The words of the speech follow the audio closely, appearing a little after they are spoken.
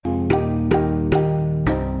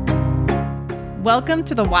Welcome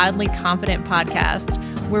to the Wildly Confident podcast,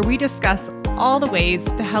 where we discuss all the ways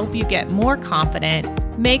to help you get more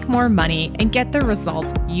confident, make more money, and get the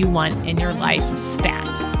results you want in your life stat.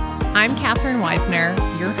 I'm Katherine Weisner,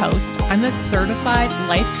 your host. I'm a certified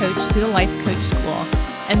life coach through the Life Coach School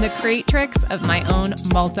and the creatrix of my own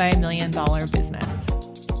multi-million-dollar business.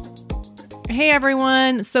 Hey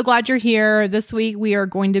everyone, so glad you're here. This week we are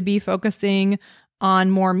going to be focusing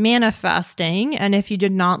on more manifesting. And if you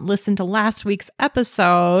did not listen to last week's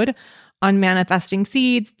episode on manifesting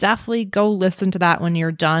seeds, definitely go listen to that when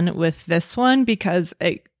you're done with this one, because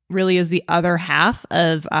it really is the other half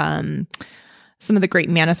of some of the great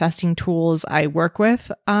manifesting tools I work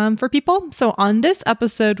with for people. So on this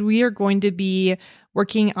episode, we are going to be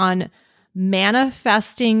working on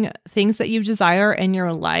manifesting things that you desire in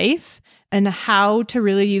your life and how to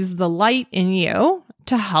really use the light in you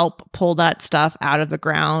to help pull that stuff out of the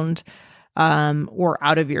ground or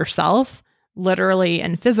out of yourself, literally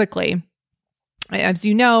and physically. As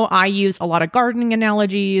you know, I use a lot of gardening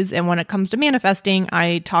analogies, and when it comes to manifesting,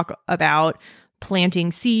 I talk about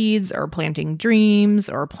planting seeds or planting dreams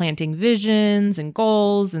or planting visions and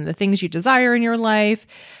goals and the things you desire in your life,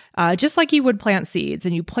 just like you would plant seeds.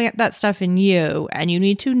 And you plant that stuff in you, and you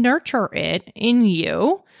need to nurture it in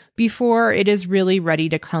you before it is really ready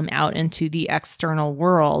to come out into the external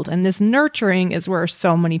world. And this nurturing is where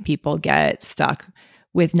so many people get stuck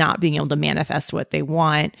with not being able to manifest what they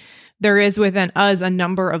want. There is within us a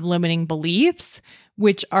number of limiting beliefs,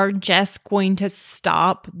 which are just going to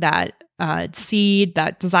stop that seed,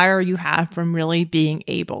 that desire you have from really being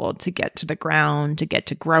able to get to the ground, to get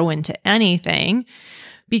to grow into anything,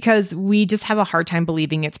 because we just have a hard time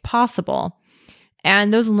believing it's possible.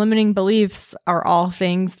 And those limiting beliefs are all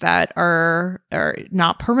things that are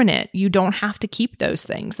not permanent. You don't have to keep those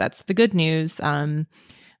things. That's the good news.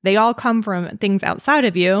 They all come from things outside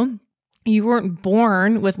of you. You weren't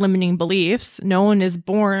born with limiting beliefs. No one is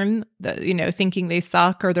born, thinking they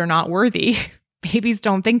suck or they're not worthy. Babies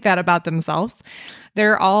don't think that about themselves.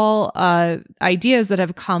 They're all ideas that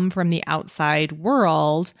have come from the outside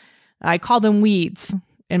world. I call them weeds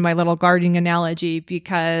in my little gardening analogy,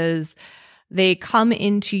 because they come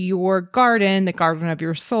into your garden, the garden of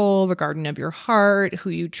your soul, the garden of your heart, who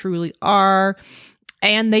you truly are,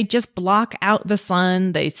 and they just block out the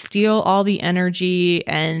sun. They steal all the energy,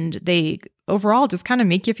 and they overall just kind of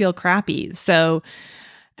make you feel crappy. So,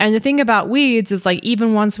 and the thing about weeds is, like,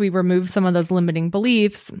 even once we remove some of those limiting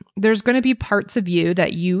beliefs, there's going to be parts of you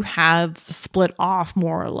that you have split off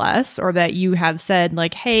more or less, or that you have said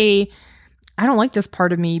like, hey, I don't like this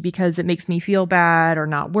part of me because it makes me feel bad or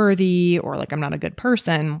not worthy, or like I'm not a good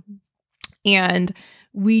person. And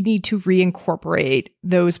we need to reincorporate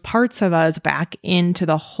those parts of us back into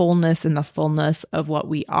the wholeness and the fullness of what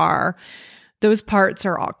we are. Those parts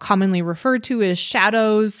are all commonly referred to as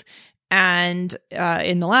shadows. And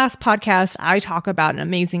in the last podcast, I talk about an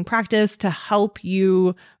amazing practice to help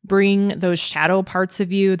you bring those shadow parts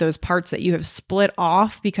of you, those parts that you have split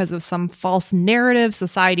off because of some false narrative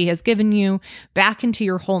society has given you, back into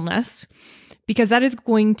your wholeness, because that is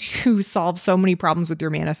going to solve so many problems with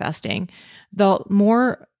your manifesting. The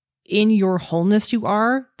more in your wholeness you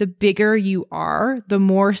are, the bigger you are, the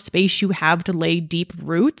more space you have to lay deep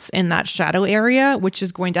roots in that shadow area, which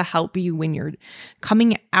is going to help you when you're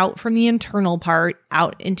coming out from the internal part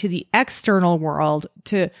out into the external world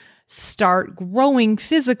to start growing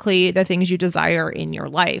physically the things you desire in your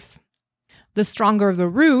life. The stronger the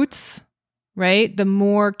roots, right? The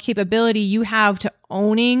more capability you have to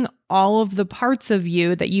owning all of the parts of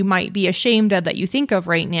you that you might be ashamed of, that you think of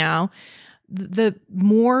right now, the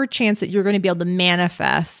more chance that you're going to be able to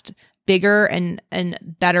manifest bigger and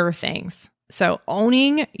better things. So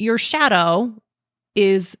owning your shadow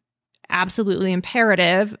is absolutely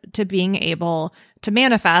imperative to being able to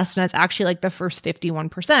manifest. And it's actually like the first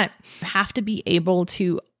 51%. You have to be able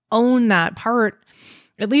to own that part,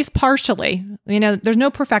 at least partially. There's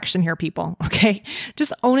no perfection here, people. Okay.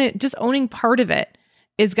 Just own it. Just owning part of it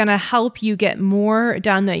is going to help you get more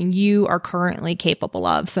done than you are currently capable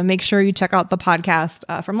of. So make sure you check out the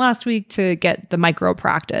podcast from last week to get the micro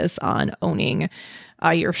practice on owning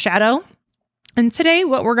your shadow. And today,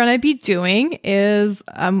 what we're going to be doing is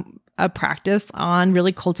a practice on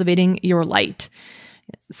really cultivating your light.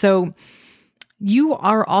 So you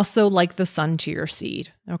are also like the sun to your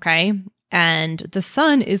seed, okay? And the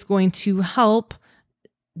sun is going to help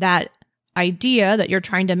that idea that you're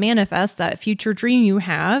trying to manifest, that future dream you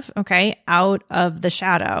have, okay, out of the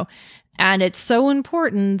shadow. And it's so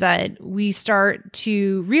important that we start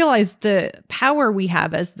to realize the power we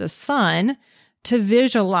have as the sun to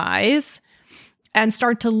visualize and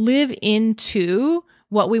start to live into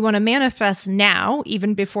what we want to manifest now,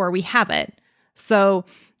 even before we have it. So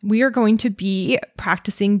we are going to be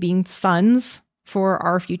practicing being sons for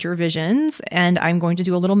our future visions. And I'm going to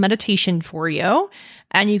do a little meditation for you.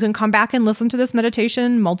 And you can come back and listen to this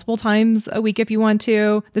meditation multiple times a week if you want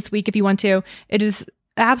to, this week if you want to. It is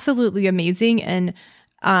absolutely amazing. And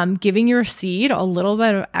giving your seed a little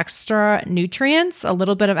bit of extra nutrients, a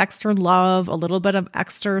little bit of extra love, a little bit of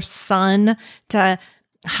extra sun to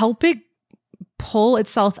help it pull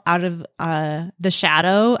itself out of the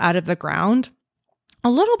shadow, out of the ground a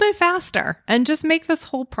little bit faster, and just make this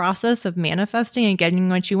whole process of manifesting and getting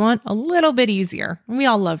what you want a little bit easier. We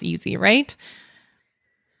all love easy, right?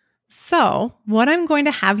 So what I'm going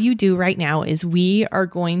to have you do right now is we are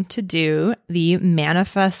going to do the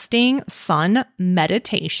Manifesting Sun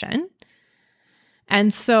meditation.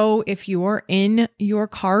 And so if you're in your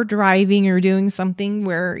car driving or doing something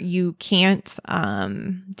where you can't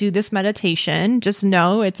do this meditation, just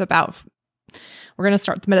know we're going to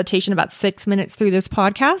start the meditation about 6 minutes through this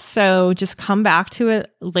podcast. So just come back to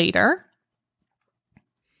it later.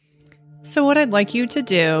 So what I'd like you to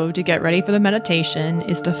do to get ready for the meditation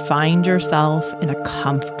is to find yourself in a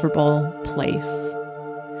comfortable place.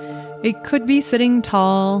 It could be sitting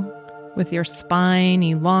tall with your spine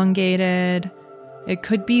elongated. It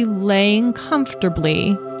could be laying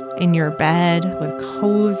comfortably in your bed with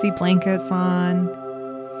cozy blankets on.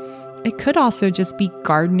 It could also just be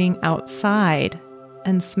gardening outside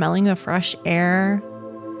and smelling the fresh air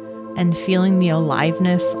and feeling the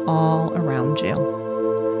aliveness all around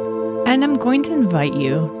you. And I'm going to invite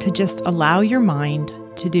you to just allow your mind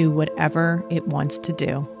to do whatever it wants to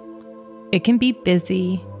do. It can be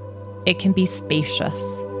busy. It can be spacious.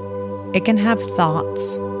 It can have thoughts.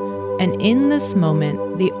 And in this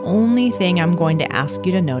moment, the only thing I'm going to ask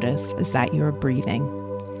you to notice is that you're breathing.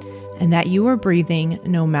 And that you are breathing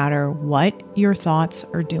no matter what your thoughts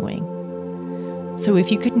are doing. So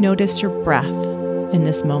if you could notice your breath in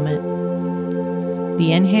this moment,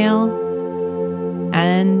 the inhale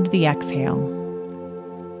and the exhale.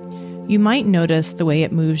 You might notice the way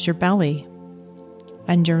it moves your belly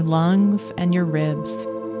and your lungs and your ribs,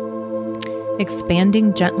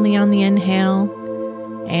 expanding gently on the inhale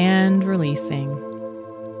and releasing.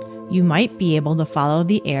 You might be able to follow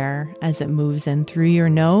the air as it moves in through your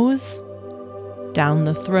nose, down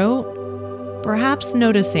the throat, perhaps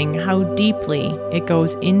noticing how deeply it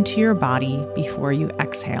goes into your body before you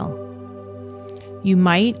exhale. You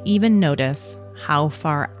might even notice how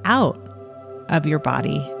far out of your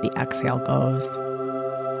body the exhale goes.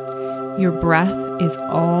 Your breath is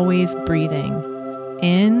always breathing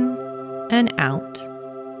in and out,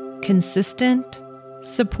 consistent,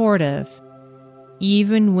 supportive,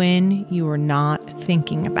 even when you are not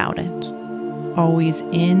thinking about it. Always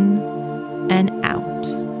in and out.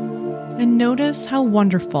 And notice how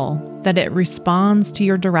wonderful that it responds to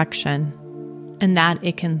your direction and that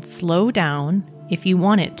it can slow down if you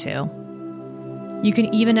want it to. You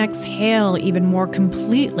can even exhale even more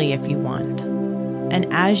completely if you want. And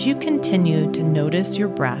as you continue to notice your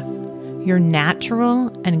breath, your natural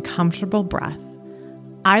and comfortable breath,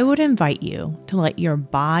 I would invite you to let your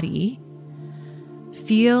body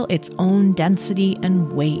feel its own density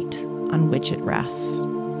and weight on which it rests.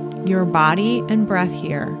 Your body and breath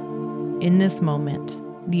here, in this moment,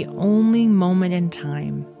 the only moment in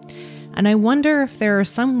time. And I wonder if there are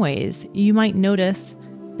some ways you might notice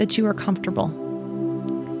that you are comfortable.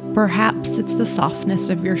 Perhaps it's the softness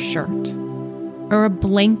of your shirt, or a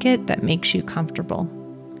blanket that makes you comfortable,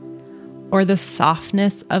 or the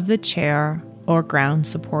softness of the chair or ground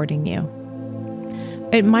supporting you.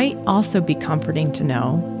 It might also be comforting to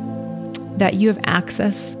know that you have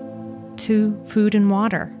access to food and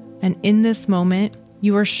water, and in this moment,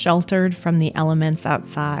 you are sheltered from the elements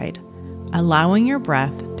outside, allowing your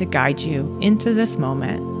breath to guide you into this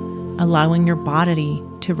moment, allowing your body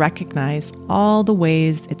to recognize all the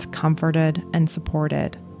ways it's comforted and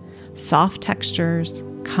supported. Soft textures,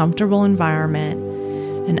 comfortable environment,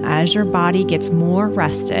 and as your body gets more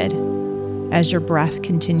rested, as your breath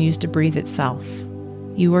continues to breathe itself,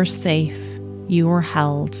 you are safe, you are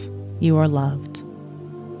held, you are loved.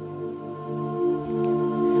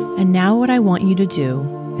 And now what I want you to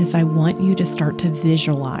do is I want you to start to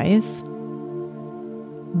visualize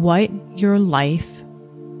what your life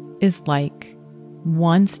is like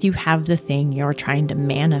once you have the thing you're trying to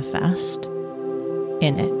manifest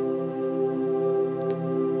in it.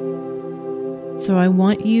 So I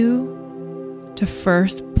want you to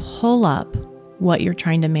first pull up what you're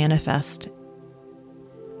trying to manifest.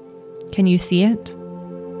 Can you see it?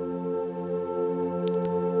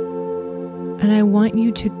 And I want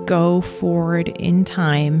you to go forward in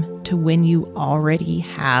time to when you already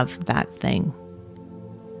have that thing.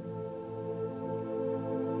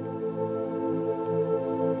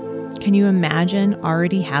 Can you imagine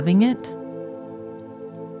already having it?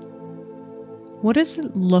 What does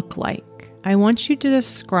it look like? I want you to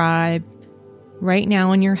describe right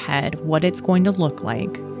now in your head what it's going to look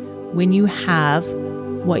like when you have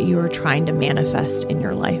what you are trying to manifest in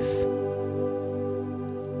your life.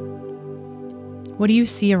 What do you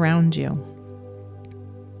see around you?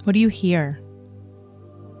 What do you hear?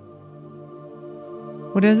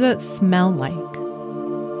 What does it smell like?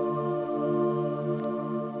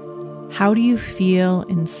 How do you feel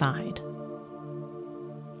inside?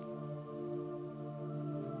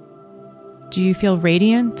 Do you feel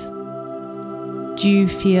radiant? Do you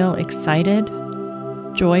feel excited,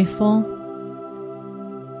 joyful?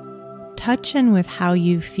 Touch in with how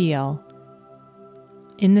you feel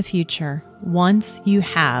in the future once you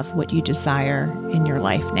have what you desire in your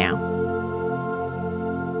life now.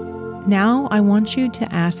 Now I want you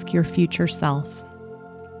to ask your future self,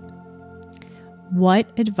 what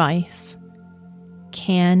advice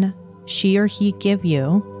can she or he give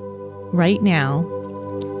you right now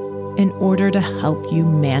in order to help you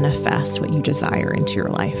manifest what you desire into your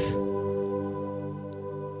life?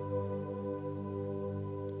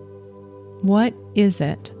 What is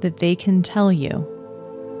it that they can tell you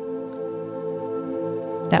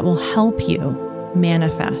that will help you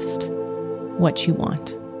manifest what you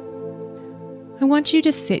want? I want you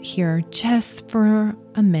to sit here just for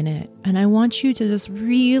a minute, and I want you to just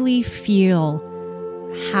really feel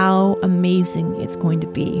how amazing it's going to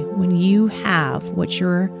be when you have what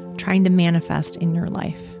you're trying to manifest in your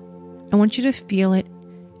life. I want you to feel it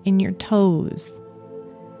in your toes,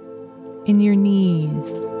 in your knees,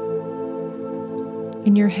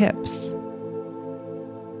 in your hips,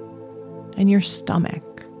 in your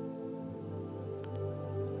stomach,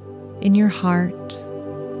 in your heart,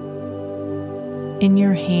 in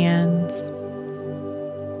your hands,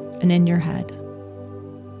 and in your head.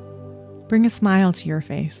 Bring a smile to your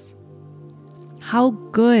face. How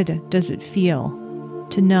good does it feel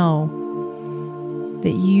to know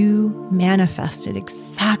that you manifested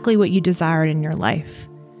exactly what you desired in your life?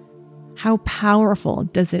 How powerful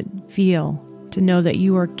does it feel to know that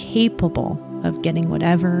you are capable of getting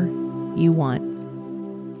whatever you want?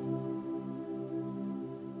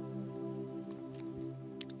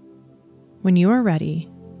 When you are ready,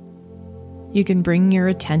 you can bring your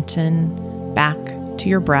attention back to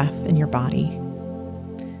your breath and your body.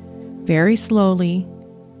 Very slowly,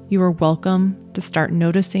 you are welcome to start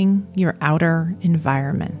noticing your outer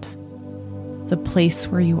environment, the place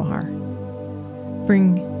where you are.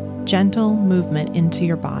 Bring gentle movement into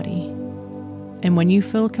your body, and when you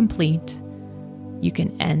feel complete, you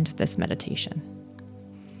can end this meditation.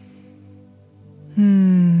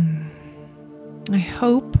 I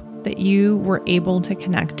hope that you were able to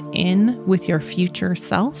connect in with your future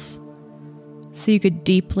self so you could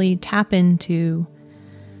deeply tap into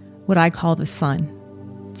what I call the sun.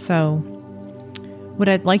 So what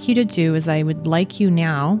I'd like you to do is I would like you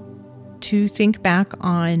now to think back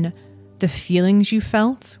on the feelings you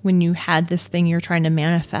felt when you had this thing you're trying to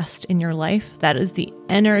manifest in your life. That is the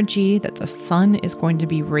energy that the sun is going to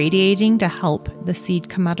be radiating to help the seed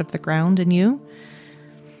come out of the ground in you.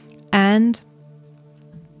 And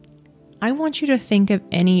I want you to think of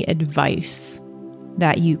any advice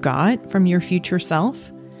that you got from your future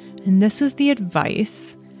self. And this is the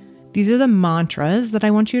advice. These are the mantras that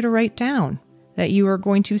I want you to write down that you are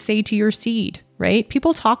going to say to your seed, right?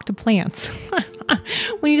 People talk to plants.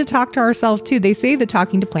 We need to talk to ourselves too. They say that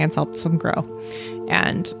talking to plants helps them grow.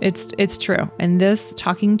 And it's true. And this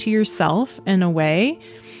talking to yourself in a way,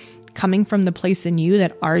 coming from the place in you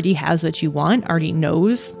that already has what you want, already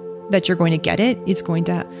knows that you're going to get it, is going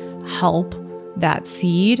to help that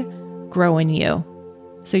seed grow in you.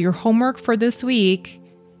 So your homework for this week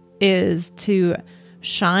is to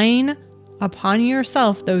shine upon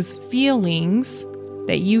yourself those feelings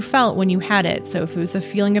that you felt when you had it. So if it was a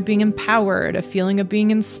feeling of being empowered, a feeling of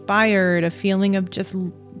being inspired, a feeling of just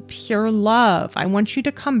pure love, I want you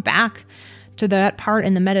to come back to that part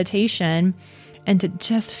in the meditation and to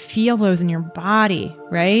just feel those in your body,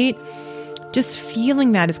 right? Just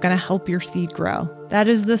feeling that is going to help your seed grow. That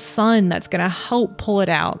is the sun that's going to help pull it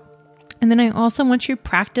out. And then I also want you to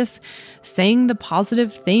practice saying the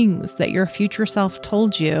positive things that your future self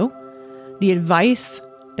told you, the advice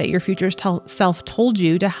that your future self told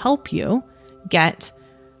you to help you get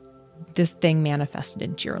this thing manifested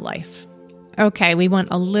into your life. Okay, we went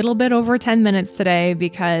a little bit over 10 minutes today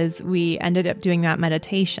because we ended up doing that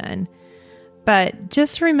meditation. But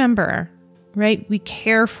just remember right? We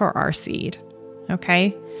care for our seed,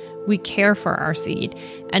 okay? We care for our seed.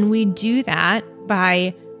 And we do that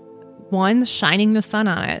by, one, shining the sun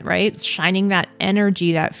on it, right? Shining that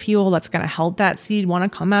energy, that fuel that's going to help that seed want to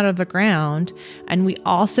come out of the ground. And we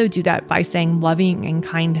also do that by saying loving and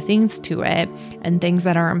kind things to it and things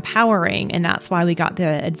that are empowering. And that's why we got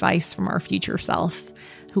the advice from our future self,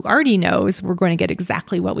 who already knows we're going to get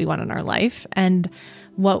exactly what we want in our life and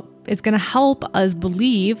what is going to help us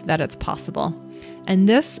believe that it's possible. And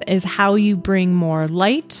this is how you bring more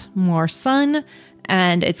light, more sun,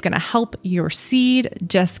 and it's going to help your seed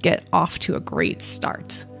just get off to a great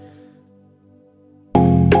start.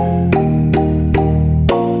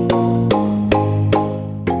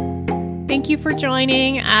 Thank you for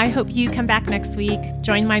joining. I hope you come back next week.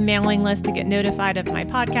 Join my mailing list to get notified of my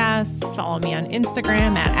podcasts. Follow me on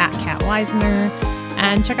Instagram at @KatWeisner,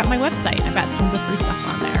 and check out my website. I've got tons of free stuff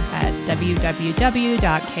on there at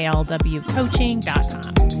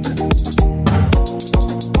www.klwcoaching.com.